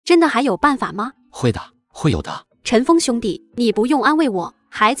真的还有办法吗？会的，会有的。陈峰兄弟，你不用安慰我，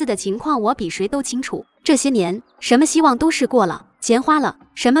孩子的情况我比谁都清楚。这些年，什么希望都试过了，钱花了，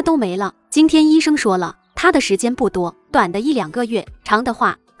什么都没了。今天医生说了，他的时间不多，短的1-2个月，长的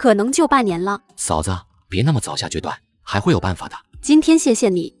话可能就半年了。嫂子，别那么早下决断，还会有办法的。今天谢谢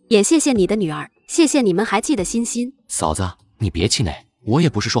你，也谢谢你的女儿，谢谢你们还记得欣欣。嫂子，你别气馁，我也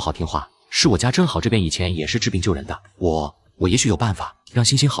不是说好听话，是我家正好这边以前也是治病救人的，我也许有办法让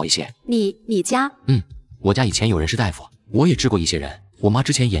欣欣好一些。你家？我家以前有人是大夫，我也治过一些人。我妈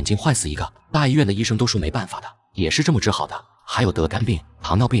之前眼睛坏死一个，大医院的医生都说没办法的，也是这么治好的。还有得肝病、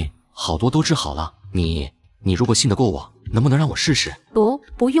糖尿病，好多都治好了。你如果信得过我，能不能让我试试？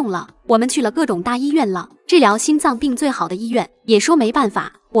不用了，我们去了各种大医院了，治疗心脏病最好的医院也说没办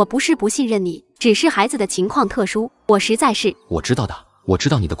法。我不是不信任你，只是孩子的情况特殊，我实在是……我知道的，我知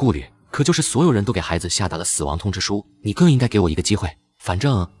道你的顾虑，可就是所有人都给孩子下达了死亡通知书，你更应该给我一个机会。反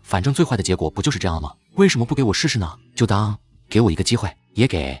正最坏的结果不就是这样了吗？为什么不给我试试呢？就当给我一个机会，也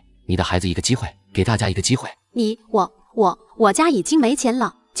给你的孩子一个机会，给大家一个机会。我家已经没钱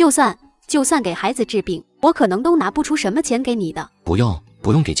了，就算给孩子治病，我可能都拿不出什么钱给你的。不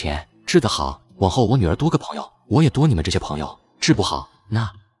用给钱，治得好，往后我女儿多个朋友，我也多你们这些朋友。治不好，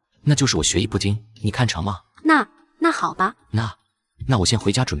那就是我学艺不精，你看成吗？那好吧。那我先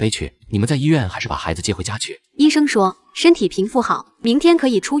回家准备去，你们在医院还是把孩子接回家去？医生说身体平复好，明天可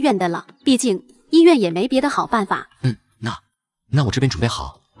以出院的了，毕竟医院也没别的好办法。那我这边准备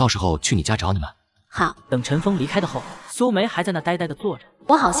好，到时候去你家找你们。好。等陈峰离开的后，苏梅还在那呆呆的坐着。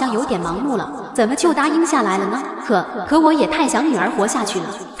我好像有点盲目了，怎么就答应下来了呢？可我也太想女儿活下去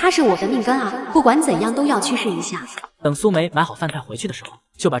了，她是我的命根啊，不管怎样都要去试一下。等苏梅买好饭菜回去的时候，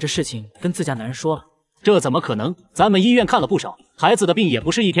就把这事情跟自家男人说了。这怎么可能？咱们医院看了不少，孩子的病也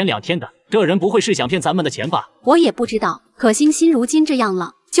不是1天2天的，这人不会是想骗咱们的钱吧？我也不知道，可欣欣如今这样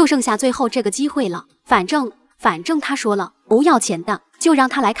了，就剩下最后这个机会了。反正他说了，不要钱的，就让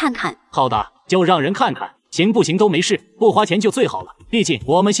他来看看。好的，就让人看看，行不行都没事，不花钱就最好了。毕竟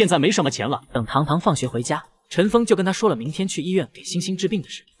我们现在没什么钱了。等糖糖放学回家，陈峰就跟他说了明天去医院给欣欣治病的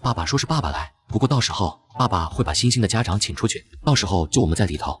事。爸爸说是爸爸来，不过到时候爸爸会把欣欣的家长请出去，到时候就我们在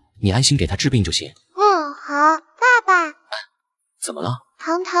里头，你安心给他治病就行。好，爸爸。怎么了？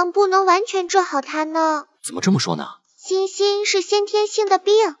糖糖不能完全治好他呢。怎么这么说呢？欣欣是先天性的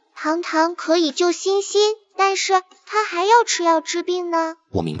病，糖糖可以救欣欣，但是他还要吃药治病呢。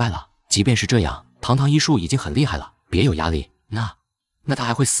我明白了，即便是这样，糖糖医术已经很厉害了，别有压力。那他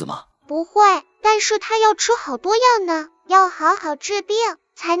还会死吗？不会，但是他要吃好多药呢，要好好治病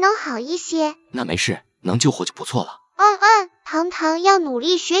才能好一些。那没事，能救活就不错了。糖糖要努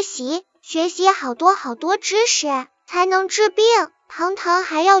力学习好多知识才能治病，糖糖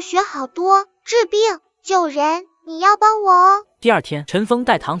还要学好多治病救人，你要帮我哦。第二天，陈峰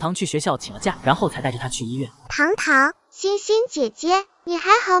带糖糖去学校请了假，然后才带着她去医院。糖糖，欣欣姐姐，你还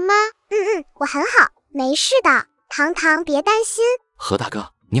好吗？我很好，没事的，糖糖别担心。何大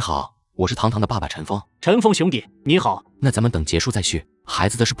哥，你好，我是糖糖的爸爸陈峰。陈峰兄弟，你好。那咱们等结束再去，孩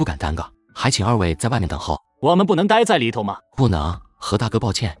子的事不敢耽搁，还请二位在外面等候。我们不能待在里头吗？不能，何大哥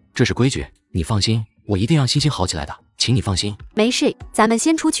抱歉，这是规矩，你放心，我一定让欣欣好起来的，请你放心。没事，咱们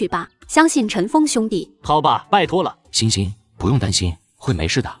先出去吧，相信陈峰兄弟。好吧，拜托了。欣欣，不用担心，会没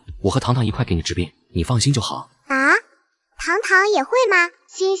事的，我和糖糖一块给你治病，你放心就好。啊，糖糖也会吗？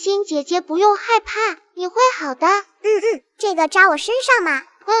欣欣姐姐不用害怕，你会好的。这个扎我身上吗？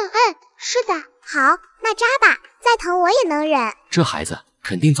是的。好，那扎吧，再疼我也能忍。这孩子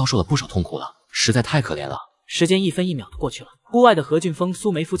肯定遭受了不少痛苦了，实在太可怜了。时间1分1秒的过去了，屋外的何俊峰、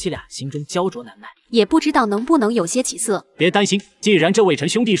苏梅夫妻俩心中焦灼难耐，也不知道能不能有些起色。别担心，既然这位陈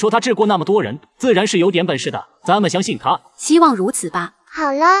兄弟说他治过那么多人，自然是有点本事的，咱们相信他。希望如此吧。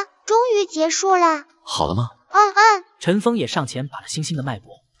好了，终于结束了。好了吗？陈峰也上前把了欣欣的脉搏。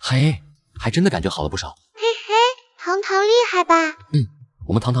嘿，还真的感觉好了不少。糖糖厉害吧？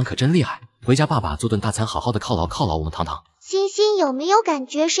我们糖糖可真厉害，回家爸爸做顿大餐，好好的犒劳我们糖糖。欣欣有没有感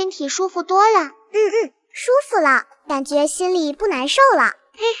觉身体舒服多了？舒服了，感觉心里不难受了。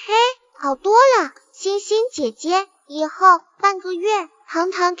好多了。欣欣姐姐，以后半个月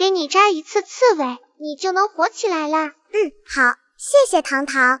糖糖给你扎一次刺猬，你就能活起来啦。好，谢谢糖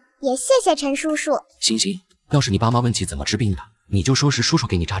糖，也谢谢陈叔叔。欣欣，要是你爸妈问起怎么治病的，你就说是叔叔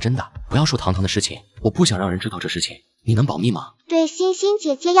给你扎针的，不要说糖糖的事情，我不想让人知道这事情，你能保密吗？对，欣欣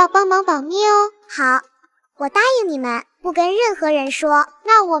姐姐要帮忙保密哦。好，我答应你们，不跟任何人说。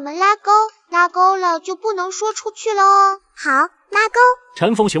那我们拉钩了就不能说出去了哦。好，拉钩。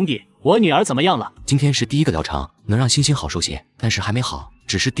陈峰兄弟，我女儿怎么样了？今天是第一个疗程，能让欣欣好受些，但是还没好，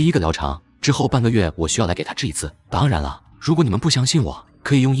只是第一个疗程，之后半个月我需要来给她治一次。当然了，如果你们不相信我，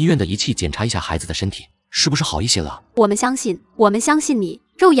可以用医院的仪器检查一下孩子的身体，是不是好一些了？我们相信你，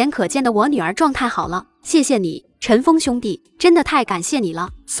肉眼可见的我女儿状态好了，谢谢你，陈峰兄弟，真的太感谢你了。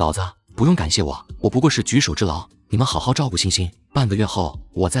嫂子，不用感谢我，我不过是举手之劳，你们好好照顾欣欣，半个月后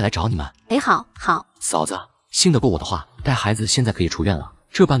我再来找你们。哎，好。嫂子，信得过我的话，带孩子现在可以出院了，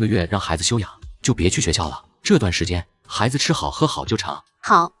这半个月让孩子休养，就别去学校了，这段时间孩子吃好喝好就成。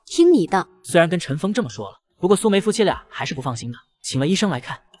好，听你的。虽然跟陈峰这么说了，不过苏梅夫妻俩还是不放心的，请了医生来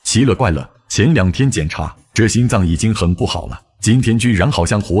看。奇了怪了，前2天检查，这心脏已经很不好了，今天居然好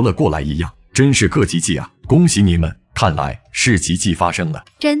像活了过来一样，真是个奇迹啊！恭喜你们，看来是奇迹发生了。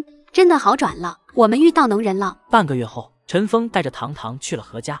真的好转了，我们遇到能人了。半个月后，陈峰带着糖糖去了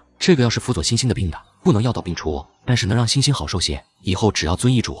何家。这个要是辅佐欣欣的病的，不能药到病除，但是能让欣欣好受些。以后只要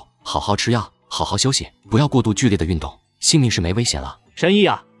遵医嘱，好好吃药，好好休息，不要过度剧烈的运动，性命是没危险了。神医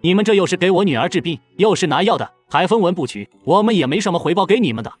啊，你们这又是给我女儿治病，又是拿药的，还分文不取，我们也没什么回报给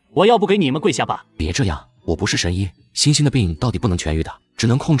你们的，我要不给你们跪下吧。别这样，我不是神医，欣欣的病到底不能痊愈的，只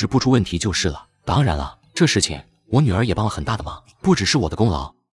能控制不出问题就是了。当然了，这事情我女儿也帮了很大的忙，不只是我的功劳。